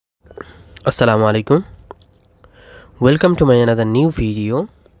Assalamu alaikum. Welcome to my another new video.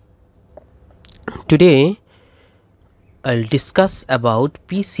 Today I'll discuss about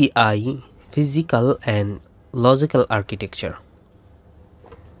PCI, physical and logical architecture.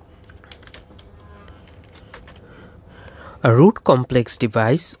 A root complex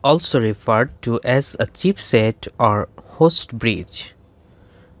device, also referred to as a chipset or host bridge.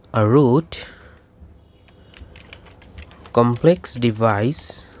 A root complex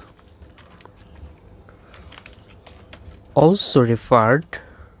device, also referred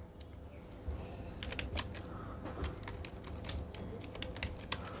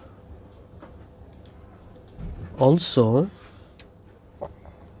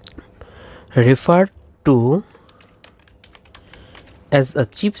to as a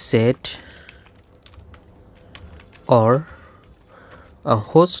chipset or a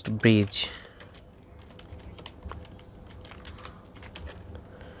host bridge,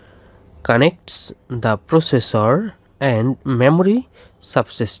 connects the processor and memory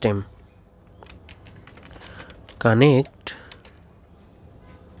subsystem. Connect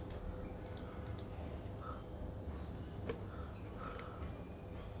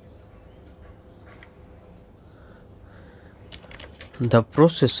the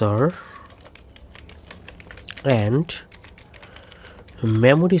processor and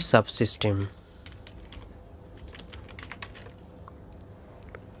memory subsystem.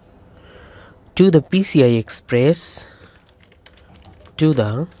 To the PCI Express,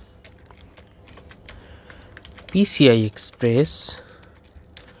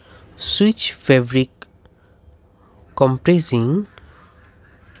 switch fabric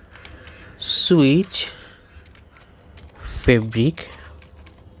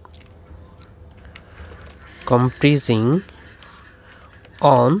comprising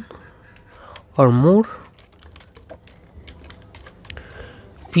on or more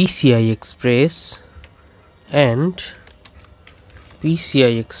PCI Express and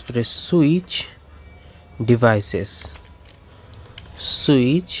PCI Express switch devices.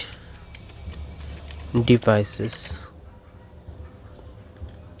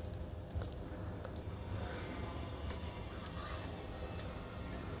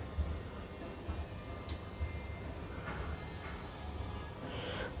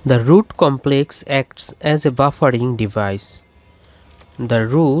 The root complex acts as a buffering device. The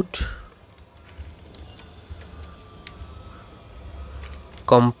root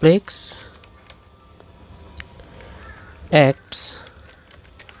complex acts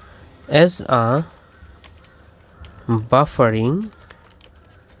as a buffering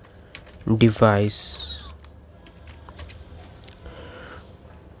device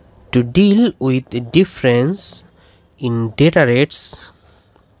to deal with the difference in data rates.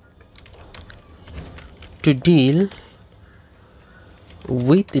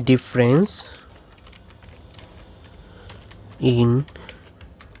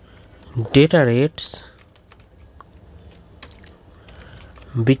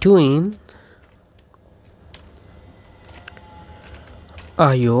 Between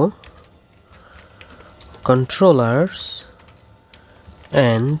I/O controllers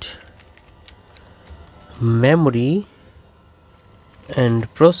and memory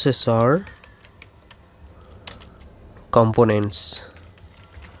and processor components.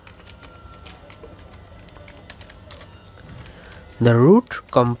 The root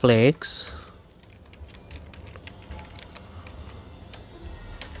complex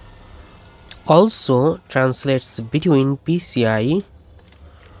also translates between PCI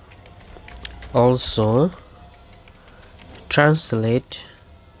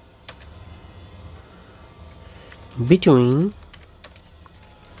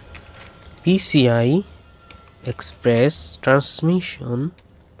Express transaction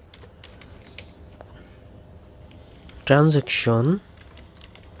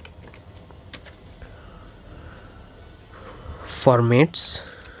formats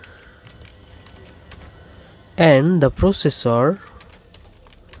and the processor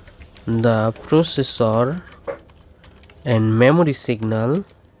and memory signal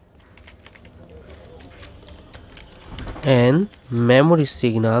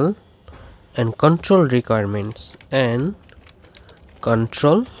and control requirements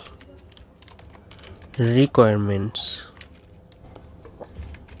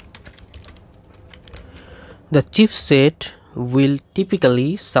The chipset will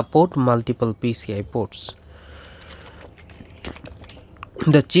typically support multiple PCI ports.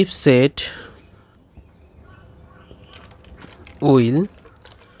 The chipset will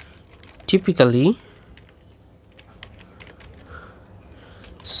typically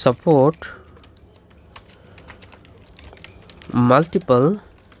support multiple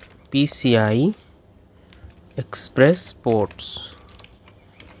PCI Express ports,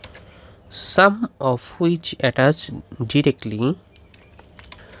 some of which attach directly,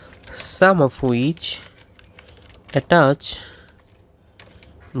 some of which attach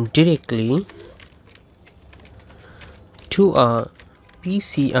directly to a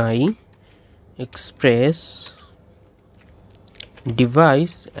PCI Express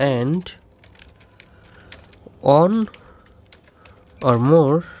device, and one or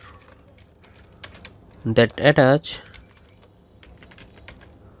more that attach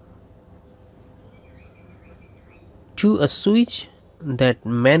to a switch that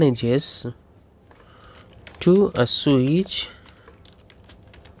manages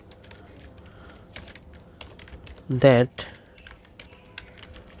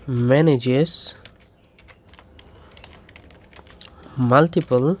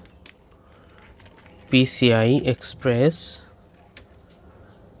multiple PCI Express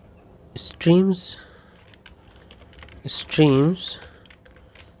streams,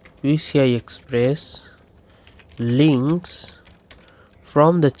 PCI Express links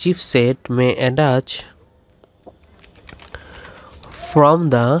from the chipset may attach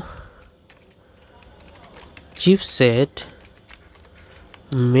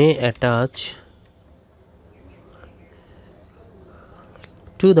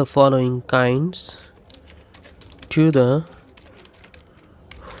to the following kinds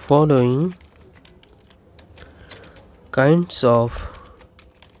of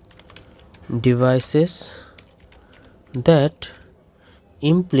devices that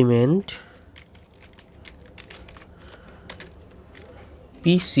implement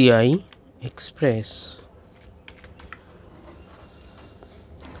PCI Express.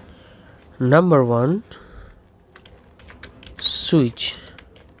 Number 1, switch.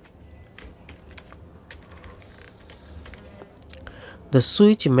 The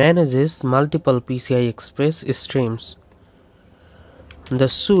switch manages multiple PCI Express streams. The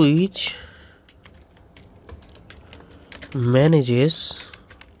switch manages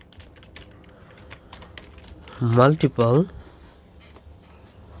multiple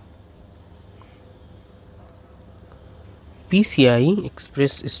PCI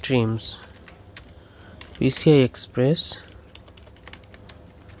Express streams. PCI Express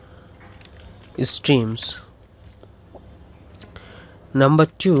streams. Number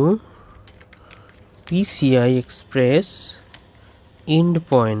 2, PCI Express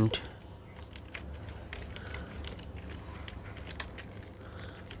endpoint.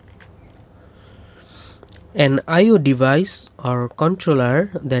 An I/O device or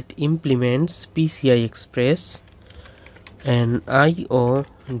controller that implements PCI Express. An I/O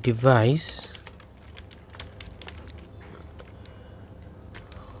device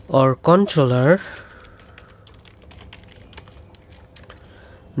or controller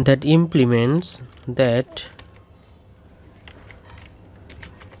that implements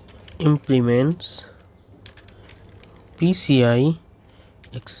PCI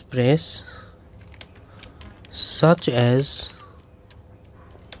Express, such as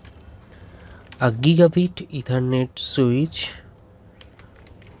a gigabit Ethernet switch,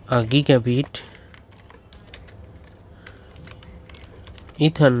 a gigabit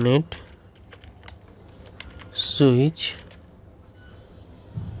Ethernet switch,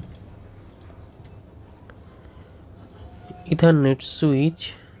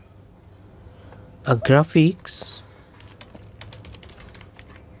 a graphics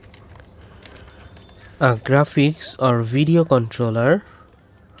or video controller,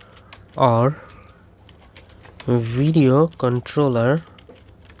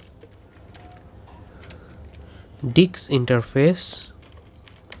 DICS interface,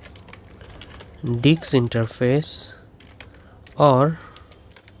 or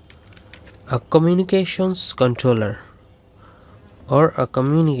a communications controller, or a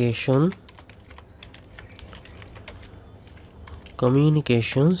communications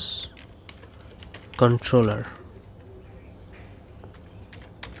controller.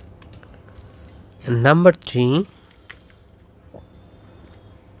 And number 3,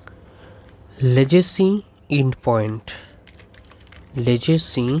 legacy endpoint.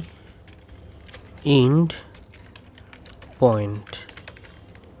 Legacy endpoint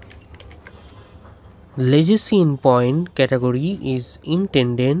category is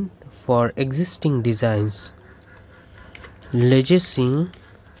intended for existing designs. Legacy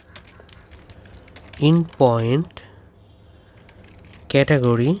endpoint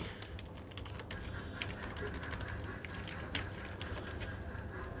category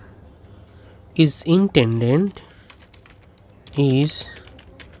is intended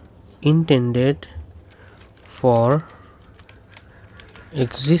for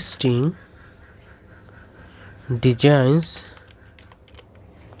existing designs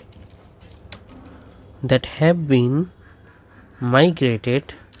that have been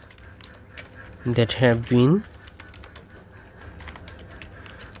migrated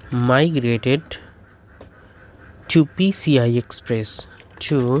to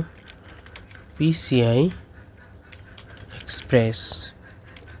PCI Express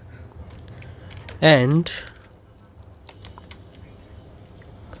and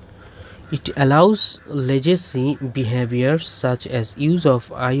it allows legacy behaviors such as use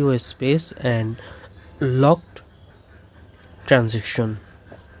of IO space and locked transaction,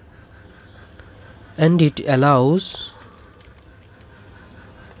 and it allows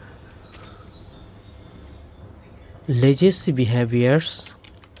legacy behaviors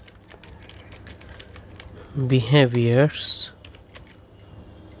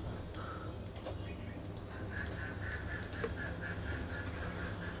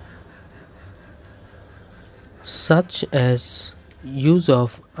such as use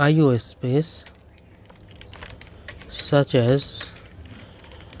of IO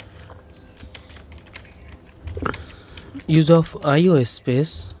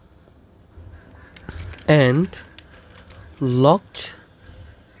space and locked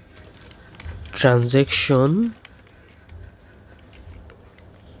transaction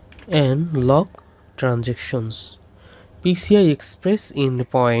and locked transactions. PCI Express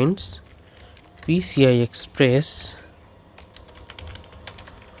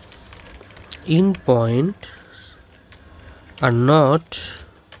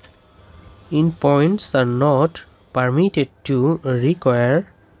endpoints are not permitted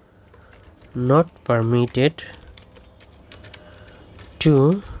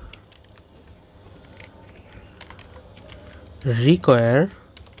to require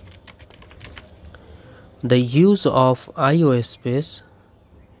the use of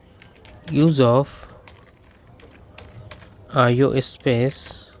IO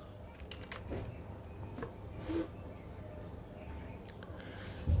space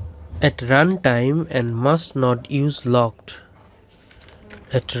at runtime and must not use locked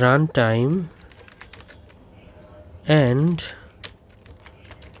at runtime and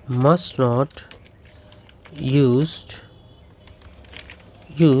must not used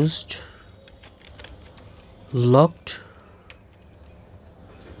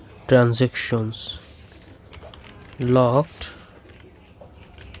locked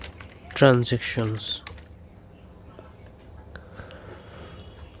transactions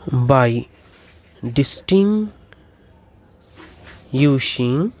by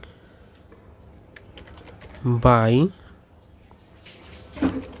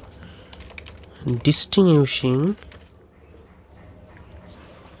distinguishing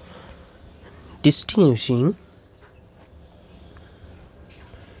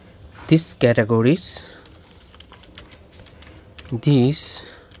these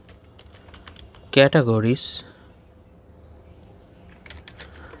categories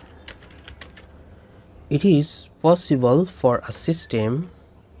it is possible for a system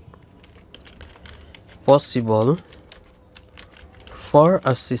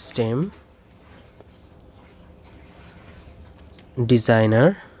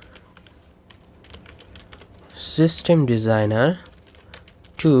designer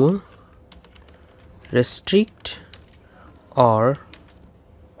to restrict or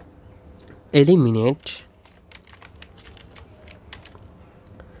eliminate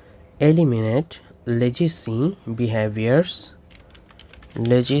legacy behaviors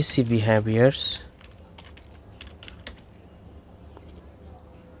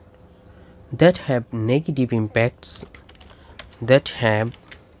that have negative impacts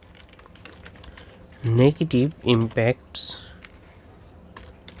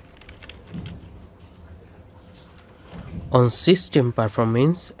on system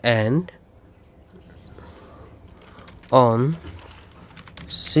performance and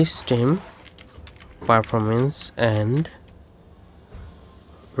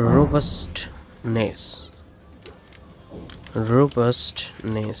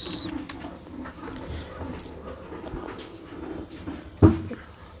robustness.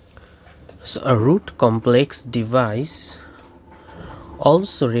 So a root complex device,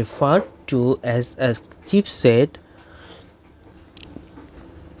 also referred to as a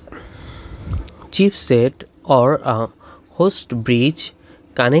chipset or a host bridge,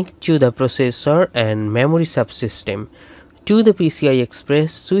 connect to the processor and memory subsystem to the PCI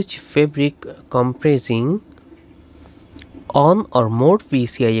Express switch fabric comprising on or more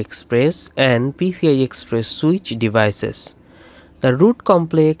PCI Express and PCI Express switch devices. The root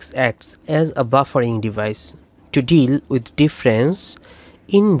complex acts as a buffering device to deal with different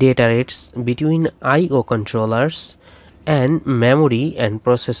in data rates between I/O controllers and memory and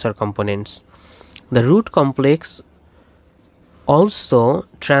processor components. The root complex also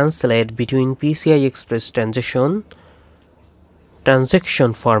translate between PCI Express transaction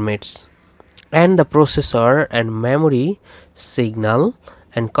formats and the processor and memory signal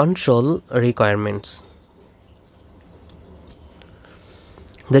and control requirements.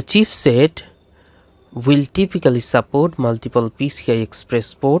 The chipset will typically support multiple PCI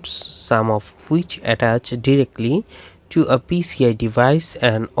Express ports, some of which attach directly to a PCI device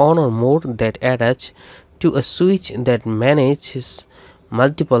and one or more that attach to a switch that manages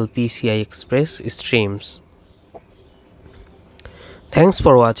multiple PCI Express streams. Thanks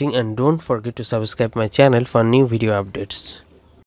for watching and don't forget to subscribe my channel for new video updates.